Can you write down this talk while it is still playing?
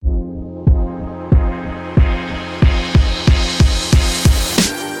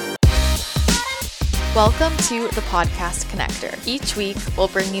Welcome to the Podcast Connector. Each week, we'll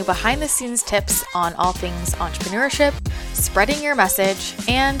bring you behind-the-scenes tips on all things entrepreneurship, spreading your message,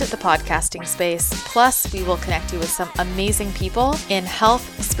 and the podcasting space. Plus, we will connect you with some amazing people in health,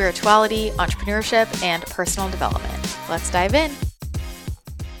 spirituality, entrepreneurship, and personal development. Let's dive in.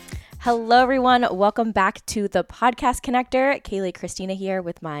 Hello, everyone. Welcome back to the Podcast Connector. Kaylee Christina here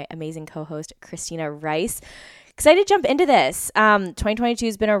with my amazing co-host, Christina Rice. Excited to jump into this. 2022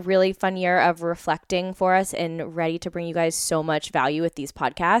 has been a really fun year of reflecting for us and ready to bring you guys so much value with these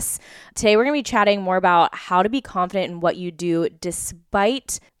podcasts. Today, we're going to be chatting more about how to be confident in what you do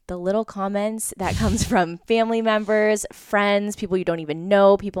despite the little comments that comes from family members, friends, people you don't even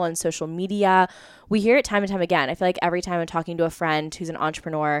know, people on social media. We hear it time and time again. I feel like every time I'm talking to a friend who's an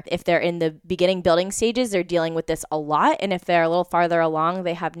entrepreneur, if they're in the beginning building stages, they're dealing with this a lot. And if they're a little farther along,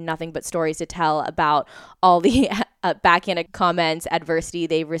 they have nothing but stories to tell about all the backhanded comments, adversity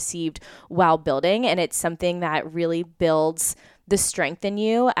they've received while building. And it's something that really builds the strength in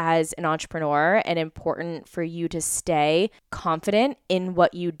you as an entrepreneur, and important for you to stay confident in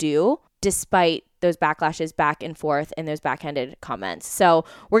what you do despite those backlashes back and forth and those backhanded comments. So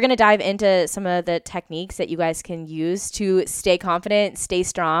we're going to dive into some of the techniques that you guys can use to stay confident, stay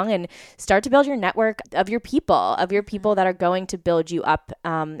strong, and start to build your network of your people that are going to build you up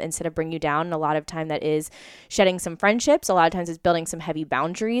instead of bring you down. And a lot of time that is shedding some friendships. A lot of times it's building some heavy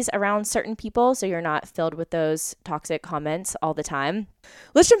boundaries around certain people so you're not filled with those toxic comments all the time.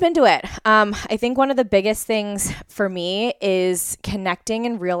 Let's jump into it. I think one of the biggest things for me is connecting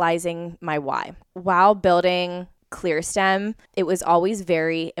and realizing my why. While building ClearStem, it was always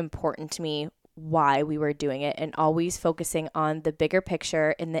very important to me why we were doing it and always focusing on the bigger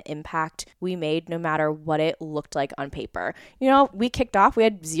picture and the impact we made no matter what it looked like on paper. You know, we kicked off, we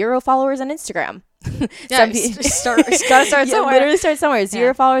had 0 followers on Instagram. Yeah, start somewhere. Literally start somewhere.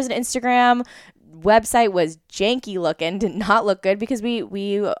 0 followers on Instagram. Website was janky looking, did not look good because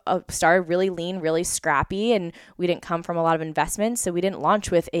we started really lean, really scrappy, and we didn't come from a lot of investments. So we didn't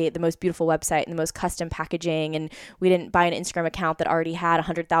launch with the most beautiful website and the most custom packaging, and we didn't buy an Instagram account that already had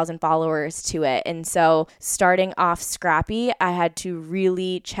 100,000 followers to it. And so starting off scrappy, I had to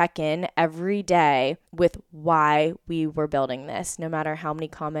really check in every day with why we were building this, no matter how many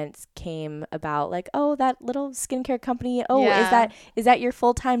comments came about like, oh, that little skincare company. Oh, yeah. is that your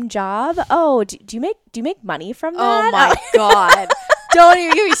full-time job? Oh, do you make money from that? Oh my God. Don't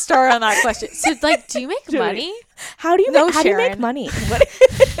even get me started on that question. So like, do you make money? How do you make money?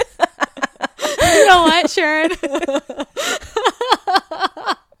 You know what, Sharon?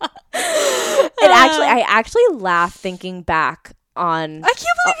 I actually laugh thinking back on. I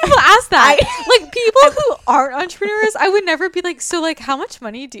can't believe people ask that. Like people who aren't entrepreneurs, I would never be like, so like, how much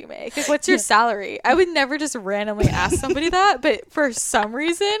money do you make? Like, what's your salary? I would never just randomly ask somebody that, but for some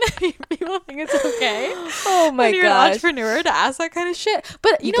reason, people think it's okay. Oh my when you're an entrepreneur to ask that kind of shit.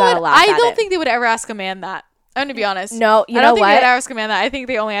 But you know what? I don't think they would ever ask a man that. I'm gonna be honest. No, I don't think they would ask a man that. I think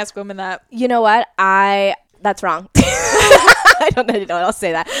they only ask women that. You know what? That's wrong. I don't know what else to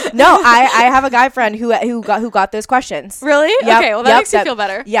say that. No, I have a guy friend who got those questions. Really? Yep, okay. Well, that makes me feel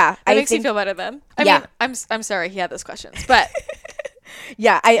better. Yeah, that makes me feel better then. I mean, I'm sorry he had those questions, but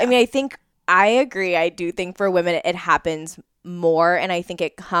yeah. I mean, I think I agree. I do think for women it happens more, and I think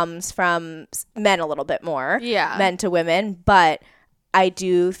it comes from men a little bit more. Yeah, men to women, but I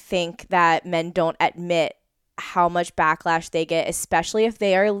do think that men don't admit how much backlash they get, especially if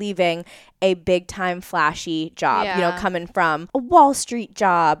they are leaving a big time flashy job, coming from a Wall Street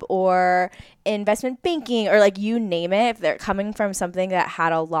job or investment banking or like you name it. If they're coming from something that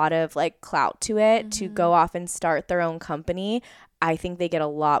had a lot of like clout to it to go off and start their own company, I think they get a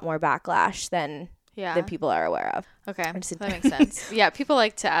lot more backlash than people are aware of. Okay, that makes sense. Yeah, people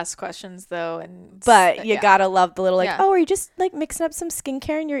like to ask questions though, but you gotta love the little oh, are you just like mixing up some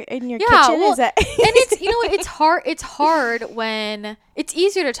skincare in your kitchen? Well, is that? And it's it's hard. It's hard when it's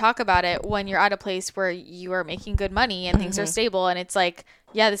easier to talk about it when you're at a place where you are making good money and things are stable, and it's like,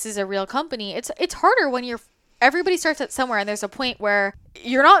 yeah, this is a real company. It's harder when everybody starts at somewhere and there's a point where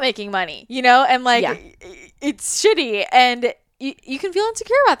you're not making money, and like it's shitty and. You can feel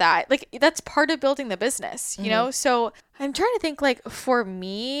insecure about that. Like that's part of building the business, you know? So I'm trying to think like for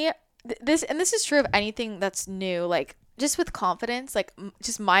me, this is true of anything that's new, like just with confidence, like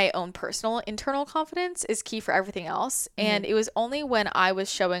just my own personal internal confidence is key for everything else. And it was only when I was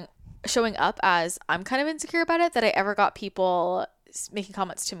showing up as I'm kind of insecure about it that I ever got people making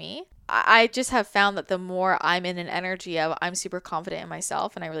comments to me. I just have found that the more I'm in an energy of I'm super confident in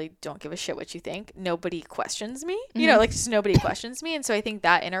myself and I really don't give a shit what you think, nobody questions me, like just nobody questions me. And so I think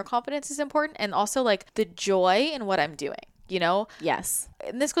that inner confidence is important, and also like the joy in what I'm doing. you know? Yes.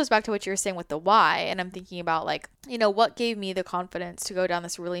 And this goes back to what you were saying with the why. And I'm thinking about like, you know, what gave me the confidence to go down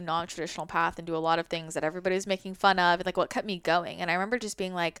this really non-traditional path and do a lot of things that everybody was making fun of, and like what kept me going. And I remember just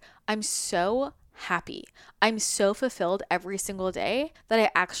being like, I'm so happy. I'm so fulfilled every single day that I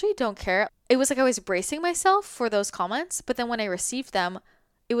actually don't care. It was like I was bracing myself for those comments, but then when I received them,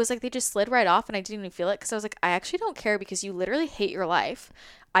 it was like they just slid right off and I didn't even feel it, because I was like, I actually don't care, because you literally hate your life.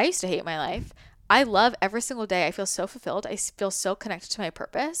 I used to hate my life. I love every single day. I feel so fulfilled. I feel so connected to my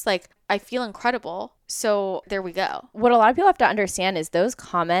purpose. Like, I feel incredible. So there we go. What a lot of people have to understand is those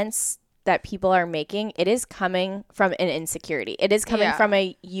comments that people are making, it is coming from an insecurity. It is coming from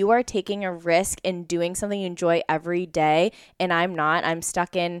you are taking a risk in doing something you enjoy every day, and I'm not. I'm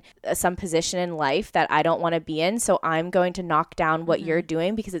stuck in some position in life that I don't want to be in, so I'm going to knock down what you're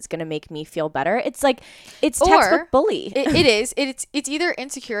doing because it's going to make me feel better. It's like, it's textbook bully. It is. It's either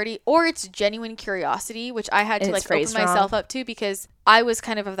insecurity or it's genuine curiosity, which I had to like open myself up to, because I was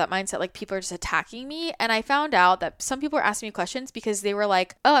kind of that mindset, like people are just attacking me. And I found out that some people were asking me questions because they were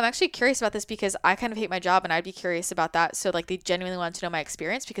like, oh, I'm actually curious about this because I kind of hate my job and I'd be curious about that. So like they genuinely wanted to know my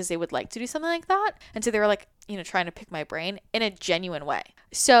experience because they would like to do something like that. And so they were like, you know, trying to pick my brain in a genuine way.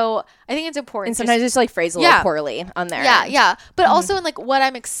 So I think it's important. And sometimes just like phrase a little poorly on there. Yeah. But also in like what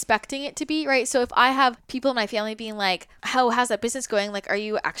I'm expecting it to be, right? So if I have people in my family being like, how's that business going? Like, are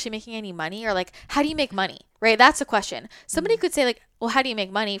you actually making any money? Or like, how do you make money? Right? That's a question. Somebody could say like, well, how do you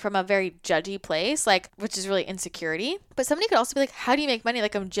make money, from a very judgy place, like, which is really insecurity. But somebody could also be like, how do you make money?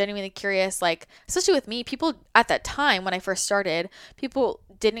 Like, I'm genuinely curious. Like, especially with me, people at that time when I first started, people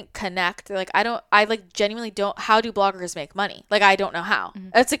didn't connect. They're like, I like genuinely don't, how do bloggers make money? Like, I don't know how.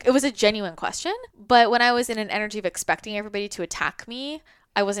 It's like, it was a genuine question. But when I was in an energy of expecting everybody to attack me,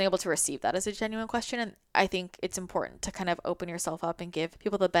 I wasn't able to receive that as a genuine question. And I think it's important to kind of open yourself up and give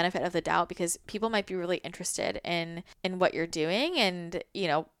people the benefit of the doubt, because people might be really interested in what you're doing and, you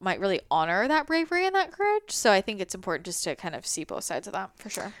know, might really honor that bravery and that courage. So I think it's important just to kind of see both sides of that, for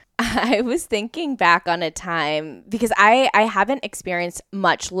sure. I was thinking back on a time, because I haven't experienced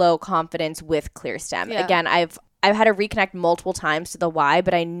much low confidence with ClearStem. Yeah. Again, I've had to reconnect multiple times to the why,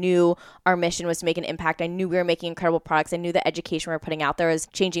 but I knew our mission was to make an impact. I knew we were making incredible products. I knew the education we were putting out there was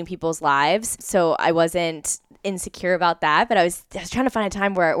changing people's lives. So I wasn't insecure about that, but I was trying to find a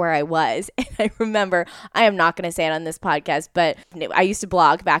time where I was. And I remember, I am not going to say it on this podcast, but I used to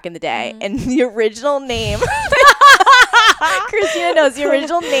blog back in the day, and the original name... Christina knows the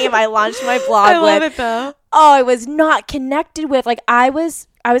original name I launched my blog with. I love it though. Oh, I was not connected with, like, I was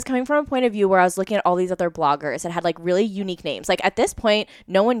coming from a point of view where I was looking at all these other bloggers that had like really unique names. Like at this point,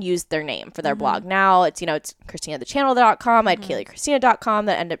 no one used their name for their blog. Now it's, you know, it's ChristinaTheChannel.com. I had KayleighChristina.com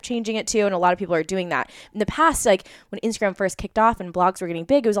that ended up changing it to, and a lot of people are doing that. In the past, like when Instagram first kicked off and blogs were getting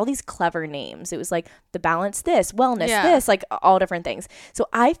big, it was all these clever names. It was like The Balance this, Wellness this, like all different things. So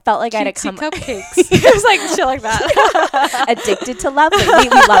I felt like I had to come cupcakes. It was like shit like that. Addicted to Lovely. We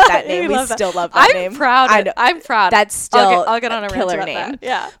love that name. We still love that name. I'm proud. That's still I'll get on a killer name. That.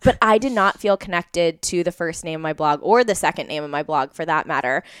 Yeah. But I did not feel connected to the first name of my blog, or the second name of my blog for that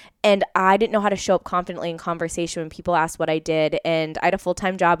matter. And I didn't know how to show up confidently in conversation when people asked what I did. And I had a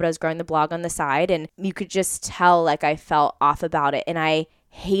full-time job, but I was growing the blog on the side. And you could just tell like I felt off about it. And I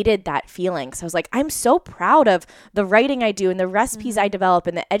hated that feeling. So I was like, I'm so proud of the writing I do and the recipes I develop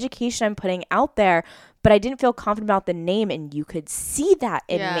and the education I'm putting out there. But I didn't feel confident about the name, and you could see that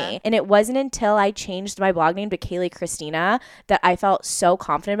in me. And it wasn't until I changed my blog name to Kayleigh Christina that I felt so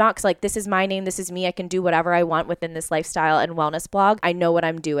confident about, because like, this is my name, this is me, I can do whatever I want within this lifestyle and wellness blog. I know what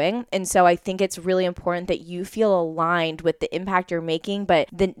I'm doing. And so I think it's really important that you feel aligned with the impact you're making, but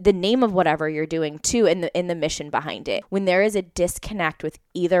the name of whatever you're doing too, and the mission behind it. When there is a disconnect with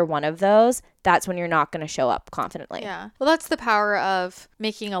either one of those, that's when you're not going to show up confidently. Yeah. Well, that's the power of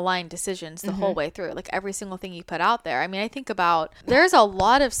making aligned decisions the whole way through. Like every single thing you put out there. I mean, I think about, there's a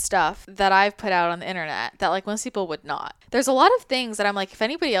lot of stuff that I've put out on the internet that like most people would not. There's a lot of things that I'm like, if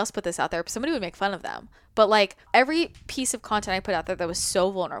anybody else put this out there, somebody would make fun of them. But like every piece of content I put out there that was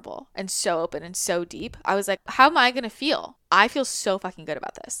so vulnerable and so open and so deep, I was like, how am I going to feel? I feel so fucking good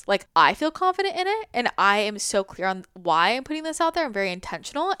about this. Like I feel confident in it, and I am so clear on why I'm putting this out there. I'm very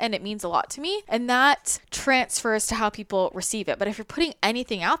intentional, and it means a lot to me. And that transfers to how people receive it. But if you're putting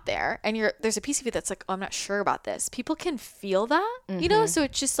anything out there and there's a piece of you that's like, oh, I'm not sure about this, people can feel that, you know? So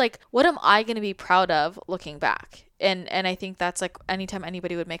it's just like, what am I going to be proud of looking back? And I think that's like anytime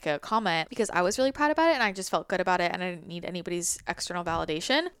anybody would make a comment, because I was really proud about it and I just felt good about it and I didn't need anybody's external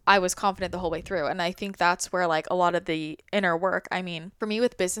validation, I was confident the whole way through. And I think that's where like a lot of the inner work, I mean, for me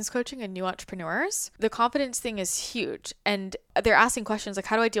with business coaching and new entrepreneurs, the confidence thing is huge. And they're asking questions like,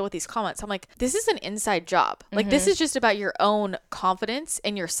 how do I deal with these comments? I'm like, this is an inside job. Like, this is just about your own confidence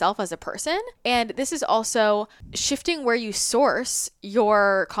in yourself as a person. And this is also shifting where you source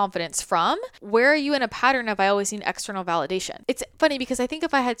your confidence from. Where are you in a pattern of I always need external validation? It's funny because I think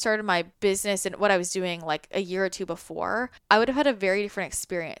if I had started my business and what I was doing like a year or two before, I would have had a very different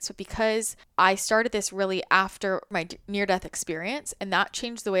experience. But because I started this really after my near-death experience, and that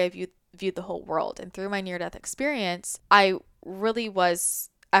changed the way I viewed the whole world. And through my near-death experience, I really was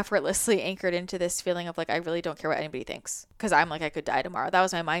effortlessly anchored into this feeling of like, I really don't care what anybody thinks because I'm like, I could die tomorrow. That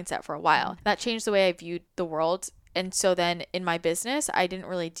was my mindset for a while. That changed the way I viewed the world. And so then in my business, I didn't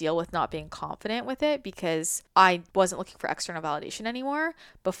really deal with not being confident with it because I wasn't looking for external validation anymore.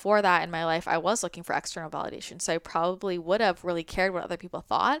 Before that in my life, I was looking for external validation. So I probably would have really cared what other people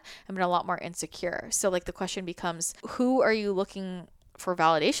thought and been a lot more insecure. So like the question becomes, who are you looking for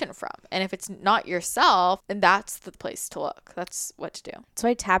validation from? And if it's not yourself, then that's the place to look. That's what to do. That's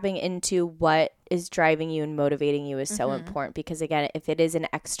why tapping into what is driving you and motivating you is so important, because again, if it is an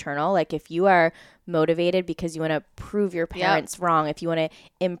external, like if you are motivated because you want to prove your parents wrong, if you want to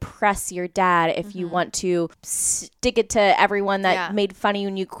impress your dad, if you want to stick it to everyone that made fun of you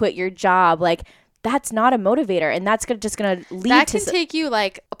and you quit your job, like that's not a motivator, and that's just gonna lead that to can take you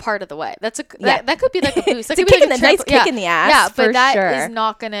like a part of the way. That could be like a boost. That could be like a nice kick in the ass. Yeah, but that sure. is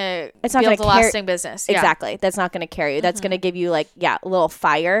not gonna it's not build gonna a lasting business. Yeah. Exactly, that's not gonna carry you. That's gonna give you like a little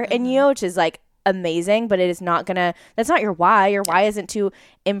fire in you, which is like amazing, but it is not gonna. That's not your why. Your why isn't to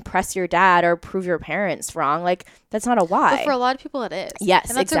impress your dad or prove your parents wrong. Like that's not a why. But for a lot of people, it is. Yes,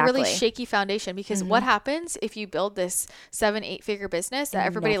 and that's exactly. a really shaky foundation, because what happens if you build this 7-8 figure business that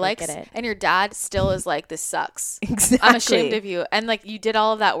everybody likes, and your dad still is like, this sucks. Exactly. I'm ashamed of you, and like you did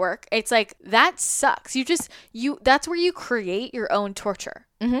all of that work. It's like that sucks. That's where you create your own torture.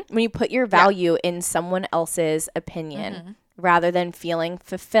 When you put your value in someone else's opinion rather than feeling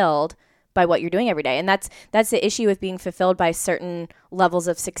fulfilled by what you're doing every day. And that's the issue with being fulfilled by certain levels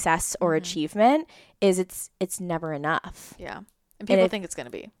of success or achievement, is it's never enough. Yeah. And people think it's going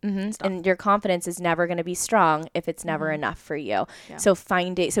to be. And your confidence is never going to be strong if it's never enough for you. Yeah. So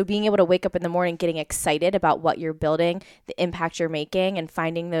being able to wake up in the morning getting excited about what you're building, the impact you're making, and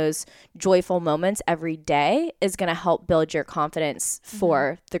finding those joyful moments every day is going to help build your confidence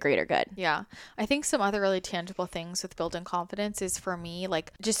for the greater good. Yeah. I think some other really tangible things with building confidence is, for me,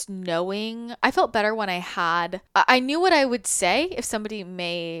 like just knowing, I felt better when I knew what I would say if somebody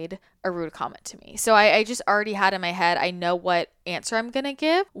made a rude comment to me. So I just already had in my head, I know what answer I'm going to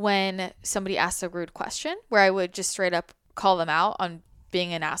give when somebody asks a rude question, where I would just straight up call them out on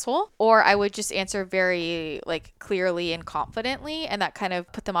being an asshole, or I would just answer very like clearly and confidently, and that kind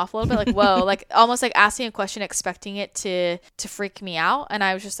of put them off a little bit, like, whoa, like almost like asking a question expecting it to freak me out, and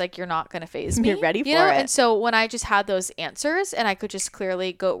I was just like, you're not gonna faze me, you're ready for it. And so when I just had those answers and I could just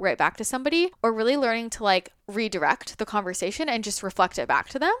clearly go right back to somebody, or really learning to like redirect the conversation and just reflect it back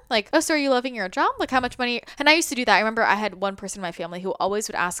to them, like, oh, so are you loving your job? Like, how much money? And I used to do that. I remember I had one person in my family who always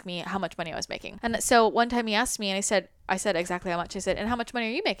would ask me how much money I was making, and so one time he asked me, and I said exactly how much. I said, and how much money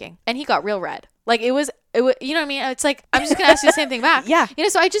are you making? And he got real red. Like it was, you know what I mean? It's like, I'm just going to ask you the same thing back. Yeah.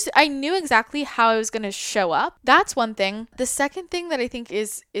 So I knew exactly how I was going to show up. That's one thing. The second thing that I think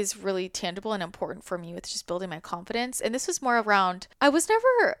is really tangible and important for me with just building my confidence, and this was more around, I was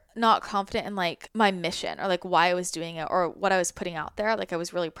never not confident in like my mission or like why I was doing it or what I was putting out there. Like I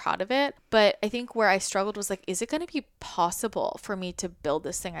was really proud of it. But I think where I struggled was like, is it going to be possible for me to build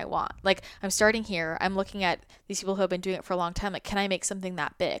this thing I want? Like I'm starting here. I'm looking at these people who have been doing it for a long time. Like, can I make something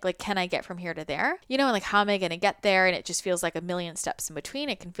that big? Like, can I get from here to there? And like, how am I going to get there? And it just feels like a million steps in between.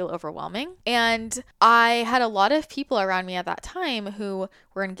 It can feel overwhelming. And I had a lot of people around me at that time who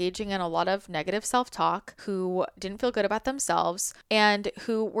were engaging in a lot of negative self-talk, who didn't feel good about themselves, and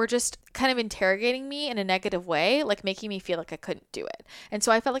who were just kind of interrogating me in a negative way, like making me feel like I couldn't do it. And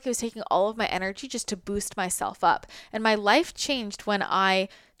so I felt like it was taking all of my energy just to boost myself up. And my life changed when I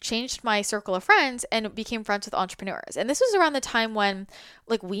changed my circle of friends and became friends with entrepreneurs. And this was around the time when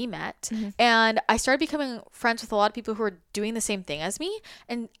like we met, and I started becoming friends with a lot of people who were doing the same thing as me.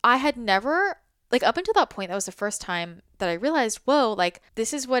 And I had never, like up until that point, that was the first time that I realized, whoa, like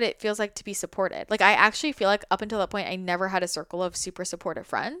this is what it feels like to be supported. Like I actually feel like up until that point, I never had a circle of super supportive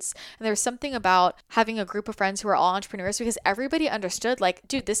friends. And there was something about having a group of friends who are all entrepreneurs because everybody understood like,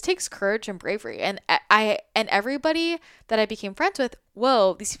 dude, this takes courage and bravery. And everybody that I became friends with,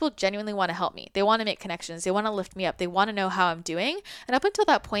 whoa, these people genuinely want to help me. They want to make connections. They want to lift me up. They want to know how I'm doing. And up until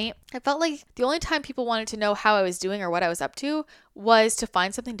that point, I felt like the only time people wanted to know how I was doing or what I was up to was to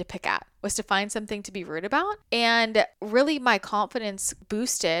find something to pick at, was to find something to be rude about. And really my confidence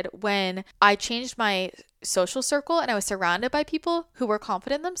boosted when I changed my social circle and I was surrounded by people who were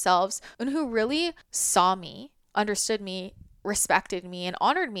confident themselves and who really saw me, understood me, respected me, and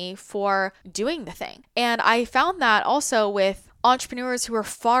honored me for doing the thing. And I found that also with entrepreneurs who are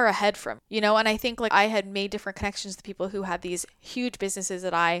far ahead from, and I think like I had made different connections to people who had these huge businesses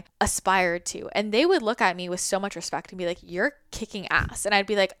that I aspired to, and they would look at me with so much respect and be like, you're kicking ass. And I'd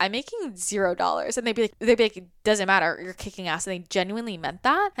be like, I'm making $0. And they'd be like, it doesn't matter, you're kicking ass. And they genuinely meant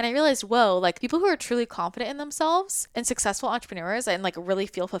that. And I realized, whoa, like people who are truly confident in themselves and successful entrepreneurs and like really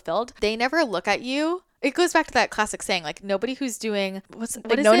feel fulfilled, they never look at you. It goes back to that classic saying, like nobody who's doing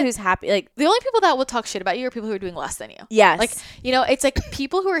no one who's happy. Like the only people that will talk shit about you are people who are doing less than you. Yes. Like, it's like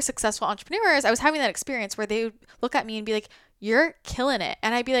people who are successful entrepreneurs. I was having that experience where they would look at me and be like, you're killing it.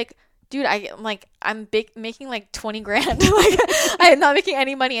 And I'd be like, dude, I'm making like 20 grand. Like I'm not making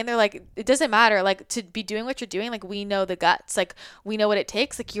any money. And they're like, it doesn't matter. Like to be doing what you're doing, like we know the guts, like we know what it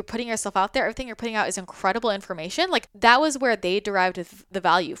takes. Like you're putting yourself out there. Everything you're putting out is incredible information. Like that was where they derived the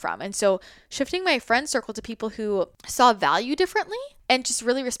value from. And so shifting my friend circle to people who saw value differently and just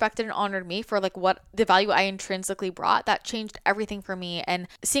really respected and honored me for like what the value I intrinsically brought, that changed everything for me. And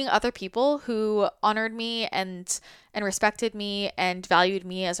seeing other people who honored me and respected me and valued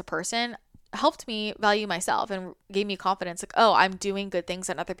me as a person helped me value myself and gave me confidence, like, oh, I'm doing good things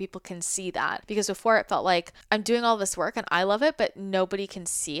and other people can see that. Because before it felt like I'm doing all this work and I love it, but nobody can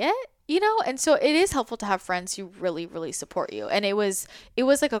see it. And so it is helpful to have friends who really, really support you. And it was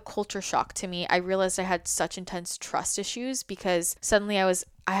like a culture shock to me. I realized I had such intense trust issues because suddenly I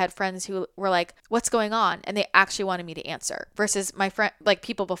had friends who were like, what's going on? And they actually wanted me to answer versus my friend, like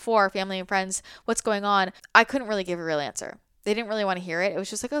people before, family and friends, what's going on? I couldn't really give a real answer. They didn't really want to hear it. It was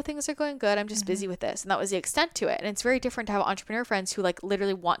just like, oh, things are going good. I'm just busy with this. And that was the extent to it. And it's very different to have entrepreneur friends who like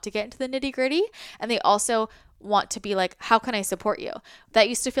literally want to get into the nitty gritty. And they also want to be like, how can I support you? That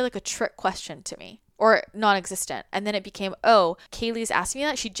used to feel like a trick question to me or non-existent. And then it became, oh, Kaylee's asking me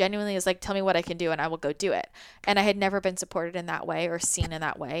that. She genuinely is like, tell me what I can do and I will go do it. And I had never been supported in that way or seen in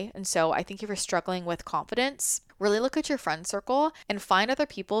that way. And so I think if you're struggling with confidence, really look at your friend circle and find other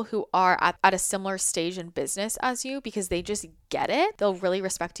people who are at a similar stage in business as you because they just get it. They'll really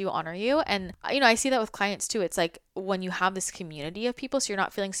respect you, honor you. And, I see that with clients too. It's like when you have this community of people, so you're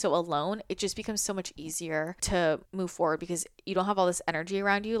not feeling so alone, it just becomes so much easier to move forward because you don't have all this energy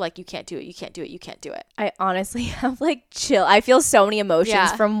around you. Like you can't do it. You can't do it. You can't do it. I honestly have like chill. I feel so many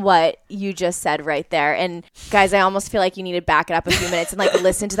emotions from what you just said right there. And guys, I almost feel like you need to back it up a few minutes and like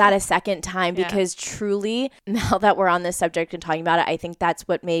listen to that a second time because truly now that we're on this subject and talking about it, I think that's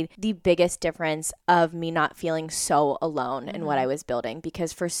what made the biggest difference of me not feeling so alone in what I was building.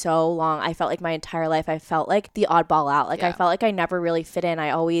 Because for so long, I felt like my entire life, I felt like the oddball out. Like I felt like I never really fit in. I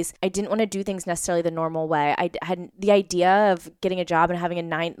didn't want to do things necessarily the normal way. I had the idea of getting a job and having a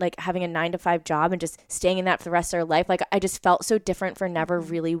 9 to 5 job and just staying in that for the rest of their life. Like I just felt so different for never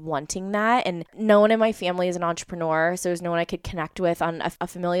really wanting that. And no one in my family is an entrepreneur. So there's no one I could connect with on a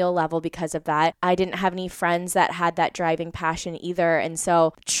familial level because of that. I didn't have any friends that had that driving passion either. And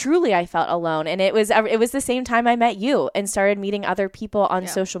so truly I felt alone. And it was the same time I met you and started meeting other people on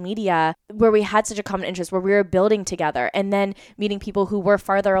social media where we had such a common interest, where we were building together, and then meeting people who were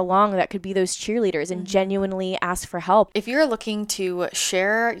farther along that could be those cheerleaders and genuinely ask for help. If you're looking to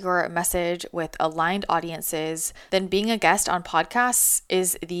share your message with aligned audiences, then being a guest on podcasts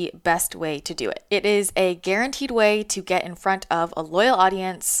is the best way to do it. It is a guaranteed way to get in front of a loyal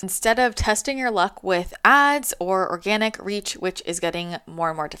audience instead of testing your luck with ads or organic reach, which is getting more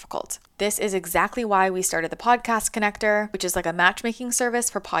and more difficult. This is exactly why we started the Podcast Connector, which is like a matchmaking service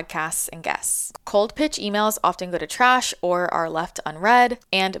for podcasts and guests. Cold pitch emails often go to trash or are left unread,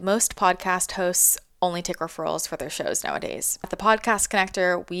 and most podcast hosts only take referrals for their shows nowadays. At the Podcast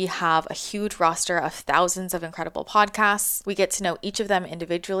Connector, we have a huge roster of thousands of incredible podcasts. We get to know each of them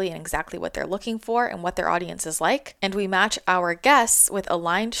individually and exactly what they're looking for and what their audience is like. And we match our guests with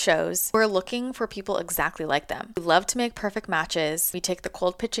aligned shows. We're looking for people exactly like them. We love to make perfect matches. We take the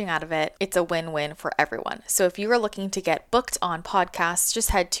cold pitching out of it. It's a win-win for everyone. So if you are looking to get booked on podcasts,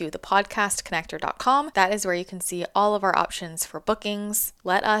 just head to thepodcastconnector.com. That is where you can see all of our options for bookings.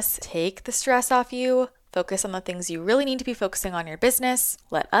 Let us take the stress off you. Focus on the things you really need to be focusing on in your business.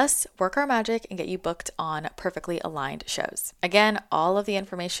 Let us work our magic and get you booked on perfectly aligned shows. Again, all of the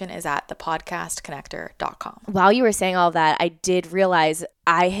information is at thepodcastconnector.com. While you were saying all of that, I did realize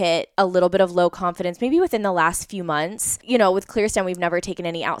I hit a little bit of low confidence maybe within the last few months. You know, with ClearStem, we've never taken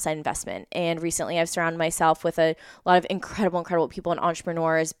any outside investment. And recently I've surrounded myself with a lot of incredible people and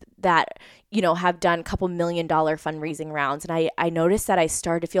entrepreneurs that, you know, have done a couple $1 million fundraising rounds. And I noticed that I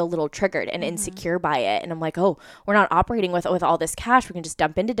started to feel a little triggered and insecure by it. And I'm like, oh, we're not operating with all this cash. We can just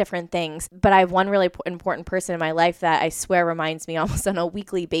dump into different things. But I have one really important person in my life that I swear reminds me almost on a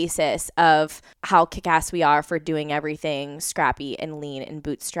weekly basis of how kick-ass we are for doing everything scrappy and lean and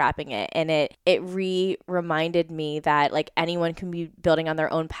bootstrapping it. And it reminded me that like anyone can be building on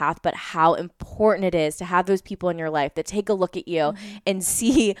their own path, but how important it is to have those people in your life that take a look at you and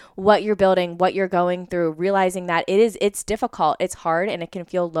see what you're building, what you're going through, realizing that it's difficult, it's hard, and it can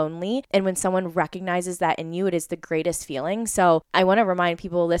feel lonely. And when someone recognizes that in you, it is the greatest feeling. So I want to remind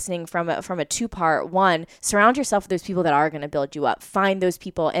people listening from a two-part. One, surround yourself with those people that are going to build you up. Find those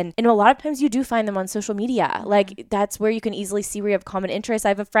people. And a lot of times you do find them on social media. Like that's where you can easily see where you have common interests. I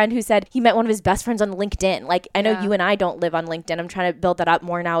have a friend who said he met one of his best friends on LinkedIn. Like I know you and I don't live on LinkedIn. I'm trying to build that up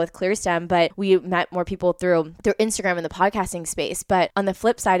more now with ClearStem, but we met more people through Instagram in the podcasting space. But on the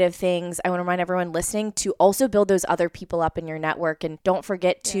flip side of things, I want to remind everyone listening to also build those other people up in your network, and don't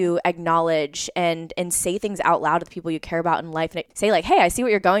forget to acknowledge and say things out loud to the people you care about in life, and say like, hey, I see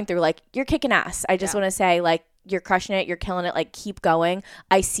what you're going through. Like you're kicking ass. I just want to say like, you're crushing it. You're killing it. Like keep going.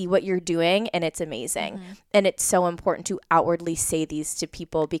 I see what you're doing and it's amazing. And it's so important to outwardly say these to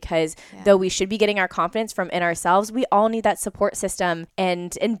people because though we should be getting our confidence from in ourselves, we all need that support system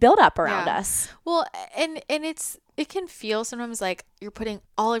and build up around us. Well, and it can feel sometimes like you're putting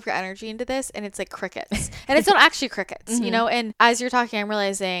all of your energy into this and it's like crickets and it's not actually crickets, you know? And as you're talking, I'm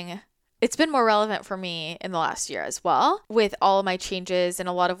realizing it's been more relevant for me in the last year as well with all of my changes, and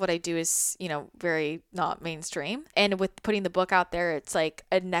a lot of what I do is, you know, very not mainstream. And with putting the book out there, it's like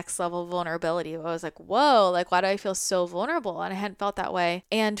a next level vulnerability. I was like, whoa, like why do I feel so vulnerable? And I hadn't felt that way.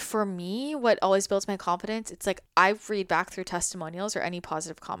 And for me, what always builds my confidence, it's like I read back through testimonials or any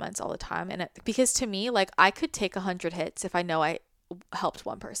positive comments all the time. And because to me, like I could take 100 hits if I know I helped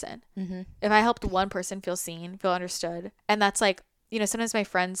one person. If I helped one person feel seen, feel understood. And that's like, you know, sometimes my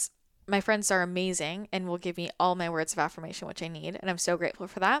friends are amazing and will give me all my words of affirmation, which I need. And I'm so grateful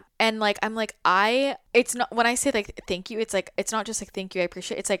for that. And like, it's not, when I say like, thank you, it's like, it's not just like, thank you, I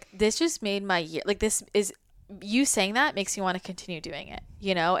appreciate it. It's like, this just made my year. Like this is, you saying that makes me want to continue doing it,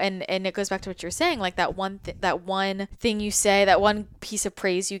 you know? And it goes back to what you're saying, like that one thing you say, that one piece of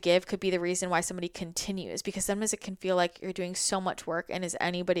praise you give could be the reason why somebody continues, because sometimes it can feel like you're doing so much work and is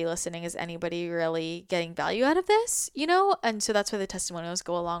anybody listening? Is anybody really getting value out of this, you know? And so that's why the testimonials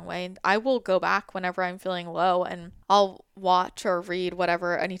go a long way. And I will go back whenever I'm feeling low and I'll watch or read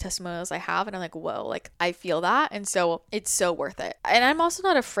whatever, any testimonials I have. And I'm like, whoa, like I feel that. And so it's so worth it. And I'm also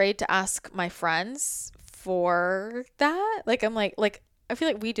not afraid to ask my friends for that. Like I'm like I feel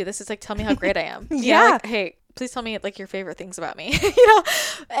like we do this. It's like, tell me how great I am. You know, like, hey, please tell me like your favorite things about me. You know,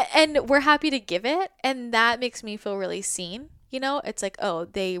 and we're happy to give it, and that makes me feel really seen. You know, it's like, oh,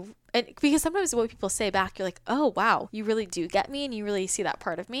 and because sometimes what people say back, you're like, oh wow, you really do get me, and you really see that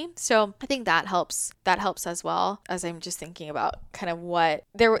part of me. So I think that helps as well. As I'm just thinking about kind of what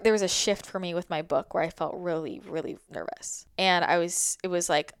there was a shift for me with my book where I felt really, really nervous, and it was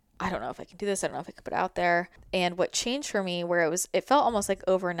like, I don't know if I can do this. I don't know if I can put it out there. And what changed for me, where it felt almost like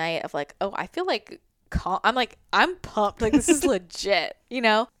overnight of like, oh, I feel like I'm pumped. Like this is legit, you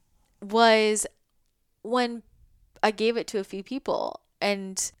know, was when I gave it to a few people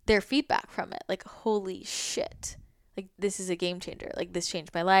and their feedback from it, like, holy shit, like this is a game changer. Like this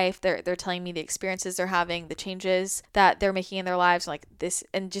changed my life. They're telling me the experiences they're having, the changes that they're making in their lives, like this,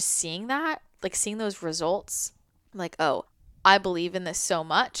 and just seeing that, like seeing those results, I'm like, oh, I believe in this so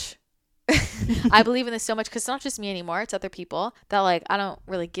much. I believe in this so much because it's not just me anymore. It's other people that like, I don't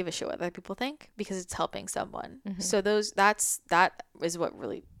really give a shit what other people think because it's helping someone. So that is what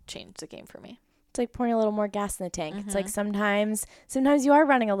really changed the game for me. It's like pouring a little more gas in the tank. It's like sometimes you are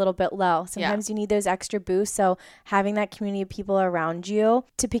running a little bit low. Sometimes you need those extra boosts. So having that community of people around you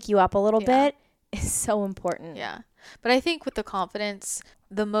to pick you up a little bit is so important. Yeah. But I think with the confidence,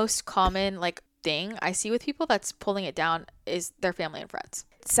 the most common like thing I see with people that's pulling it down is their family and friends.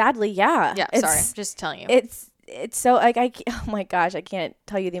 Sadly, yeah. Yeah, sorry. Just telling you. It's so like oh my gosh, I can't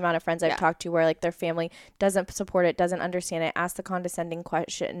tell you the amount of friends I've talked to where like their family doesn't support it, doesn't understand it, asks the condescending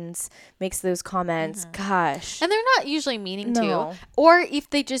questions, makes those comments. Gosh. And they're not usually meaning to. Or if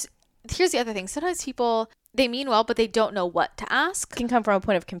they just, here's the other thing. Sometimes people, they mean well, but they don't know what to ask. Can come from a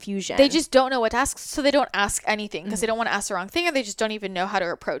point of confusion. They just don't know what to ask, so they don't ask anything because they don't want to ask the wrong thing, or they just don't even know how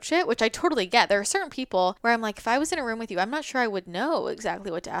to approach it, which I totally get. There are certain people where I'm like, if I was in a room with you, I'm not sure I would know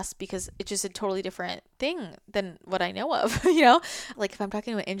exactly what to ask because it's just a totally different thing than what I know of, you know? Like if I'm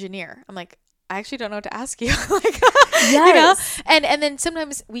talking to an engineer, I'm like, I actually don't know what to ask you. Like, yes. You know? And then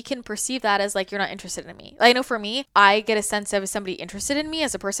sometimes we can perceive that as like, you're not interested in me. I know for me, I get a sense of is somebody interested in me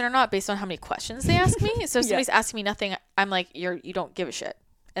as a person or not based on how many questions they ask me. So if somebody's asking me nothing, I'm like, you don't give a shit.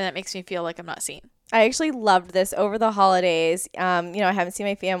 And that makes me feel like I'm not seen. I actually loved this over the holidays. I haven't seen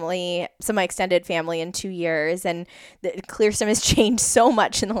my family, some of my extended family in 2 years, and ClearStem has changed so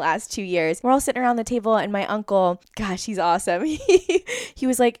much in the last 2 years. We're all sitting around the table, and my uncle, gosh, he's awesome. He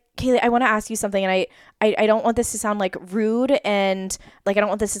was like, Kaylee, I want to ask you something, and I don't want this to sound like rude, and like I don't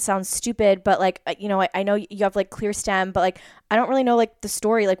want this to sound stupid, but like I know you have like ClearStem, but like I don't really know like the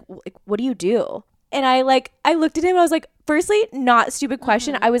story. Like what do you do? And I looked at him and I was like, firstly, not stupid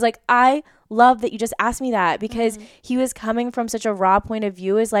question. I was like, I love that you just asked me that, because he was coming from such a raw point of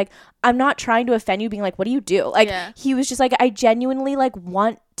view, is like, I'm not trying to offend you being like, what do you do? Like he was just like, I genuinely like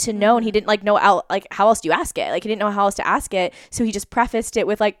want to know. And he didn't like know how else do you ask it? Like he didn't know how else to ask it. So he just prefaced it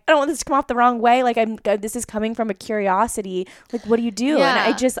with like, I don't want this to come off the wrong way. Like this is coming from a curiosity. Like, what do you do?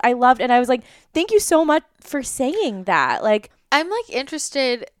 Yeah. And I loved, and I was like, thank you so much for saying that. Like, I'm like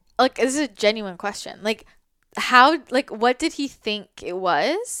interested. Like, this is a genuine question. Like, what did he think it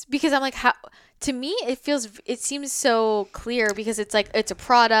was? Because I'm like, to me, it seems so clear because it's like, it's a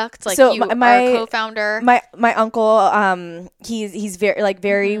product. Like, so you are a co-founder. My uncle, he's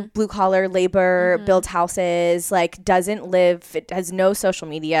very blue collar labor, builds houses, like has no social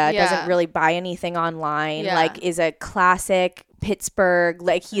media, doesn't really buy anything online, like is a classic Pittsburgh,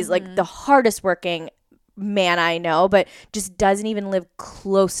 like he's like the hardest working man I know, but just doesn't even live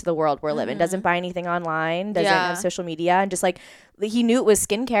close to the world we're living. Doesn't buy anything online, doesn't have social media, and just like he knew it was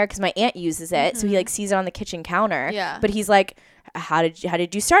skincare because my aunt uses it, so he like sees it on the kitchen counter. But he's like, how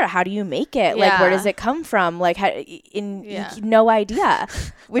did you start? How do you make it? Like, where does it come from? Like, no idea.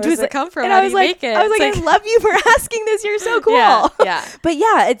 Which was it come from? And how I was do you like, make it? I was like, I love you for asking this. You're so cool. Yeah. But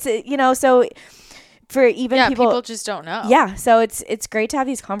yeah, it's so. For even people just don't know. Yeah. So it's great to have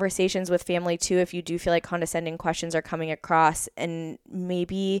these conversations with family too, if you do feel like condescending questions are coming across, and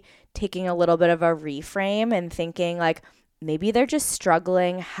maybe taking a little bit of a reframe and thinking like, maybe they're just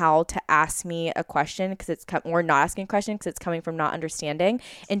struggling how to ask me a question because or not asking a question because it's coming from not understanding,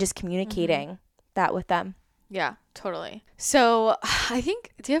 and just communicating that with them. Yeah, totally. So I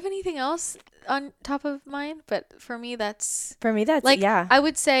think, do you have anything else on top of mind? But for me that's like, yeah, I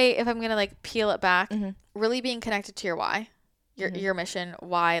would say, if I'm gonna like peel it back, really being connected to your why, your mission,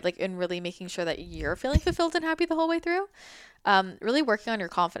 why, like, and really making sure that you're feeling fulfilled and happy the whole way through. Really working on your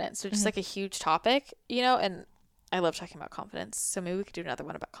confidence, which is like a huge topic, and I love talking about confidence, so maybe we could do another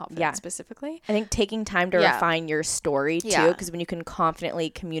one about confidence specifically. I think taking time to refine your story too, because when you can confidently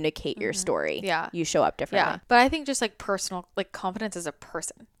communicate your story, you show up differently. Yeah, but I think just like personal, like confidence as a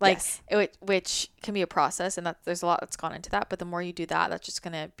person, like which can be a process, and that there's a lot that's gone into that. But the more you do that, that's just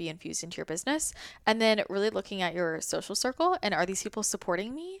going to be infused into your business. And then really looking at your social circle, and are these people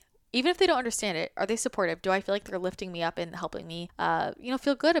supporting me? Even if they don't understand it, are they supportive? Do I feel like they're lifting me up and helping me,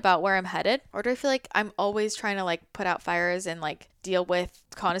 feel good about where I'm headed? Or do I feel like I'm always trying to like put out fires and like deal with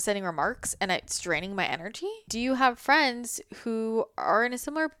condescending remarks and it's draining my energy? Do you have friends who are in a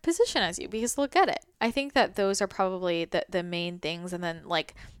similar position as you? Because they'll get it. I think that those are probably the main things. And then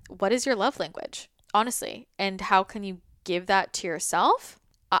like, what is your love language? Honestly. And how can you give that to yourself?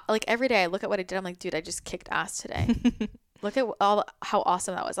 Like every day I look at what I did. I'm like, dude, I just kicked ass today. Look at how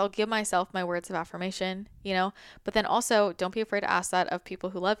awesome that was. I'll give myself my words of affirmation, but then also don't be afraid to ask that of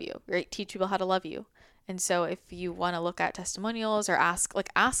people who love you, right? Teach people how to love you. And so if you want to look at testimonials or ask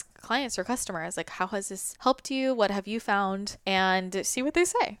clients or customers, like, how has this helped you? What have you found? And see what they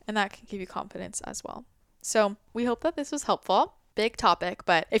say. And that can give you confidence as well. So we hope that this was helpful. Big topic,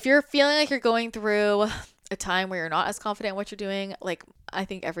 but if you're feeling like you're going through a time where you're not as confident in what you're doing, like I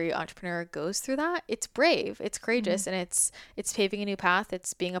think every entrepreneur goes through that. It's brave, it's courageous, and it's paving a new path.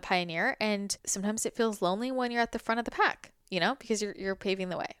 It's being a pioneer, and sometimes it feels lonely when you're at the front of the pack, because you're paving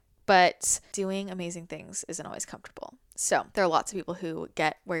the way. But doing amazing things isn't always comfortable. So there are lots of people who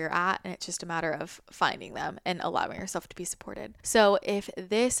get where you're at, and it's just a matter of finding them and allowing yourself to be supported. So if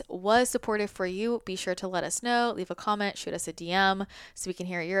this was supportive for you, be sure to let us know, leave a comment, shoot us a DM so we can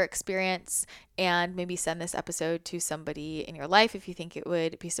hear your experience, and maybe send this episode to somebody in your life if you think it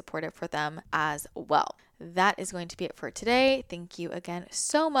would be supportive for them as well. That is going to be it for today. Thank you again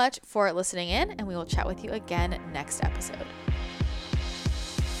so much for listening in, and we will chat with you again next episode.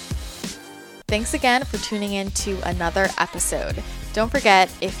 Thanks again for tuning in to another episode. Don't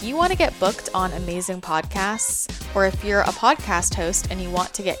forget, if you want to get booked on amazing podcasts, or if you're a podcast host and you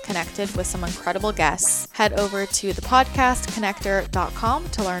want to get connected with some incredible guests, head over to thepodcastconnector.com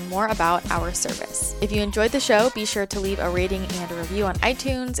to learn more about our service. If you enjoyed the show, be sure to leave a rating and a review on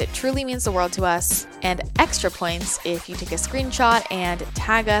iTunes. It truly means the world to us. And extra points if you take a screenshot and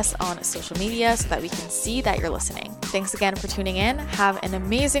tag us on social media so that we can see that you're listening. Thanks again for tuning in. Have an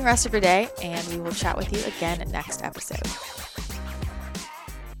amazing rest of your day, and we will chat with you again next episode.